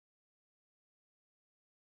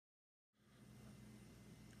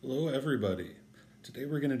Hello, everybody. Today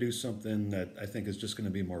we're going to do something that I think is just going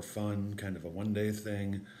to be more fun, kind of a one-day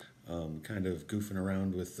thing, kind of goofing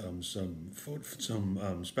around with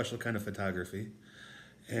some special kind of photography.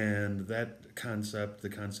 And that concept, the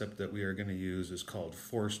concept that we are going to use, is called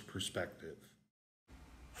forced perspective.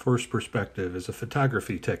 Forced perspective is a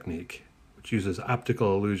photography technique which uses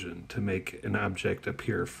optical illusion to make an object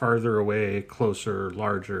appear farther away, closer,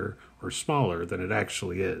 larger, or smaller than it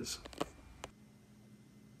actually is.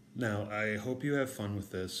 Now, I hope you have fun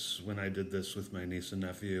with this. When I did this with my niece and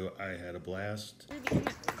nephew, I had a blast.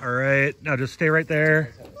 All right, now just stay right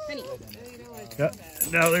there. Yeah.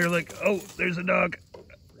 Now they're like, oh, there's a dog.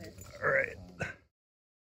 All right.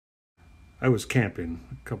 I was camping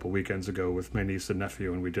a couple weekends ago with my niece and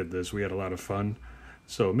nephew, and we did this. We had a lot of fun.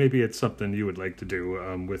 So maybe it's something you would like to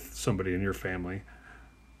do with somebody in your family.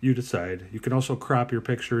 You decide. You can also crop your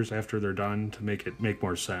pictures after they're done to make it make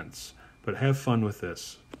more sense. But have fun with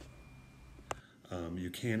this. You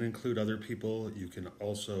can include other people. You can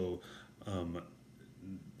also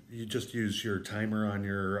you just use your timer on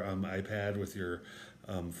your iPad with your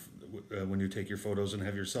when you take your photos and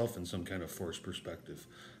have yourself in some kind of forced perspective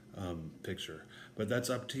picture. But that's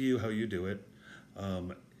up to you how you do it.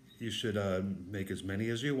 You should make as many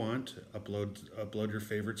as you want. Upload your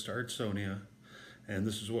favorites to Artsonia, and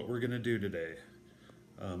this is what we're gonna do today.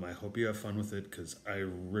 I hope you have fun with it because I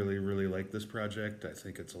really, really like this project. I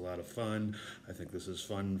think it's a lot of fun. I think this is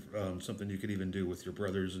fun, something you could even do with your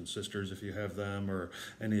brothers and sisters if you have them or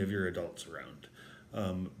any of your adults around.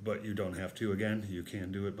 But you don't have to, again, you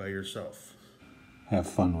can do it by yourself. Have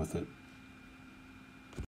fun with it.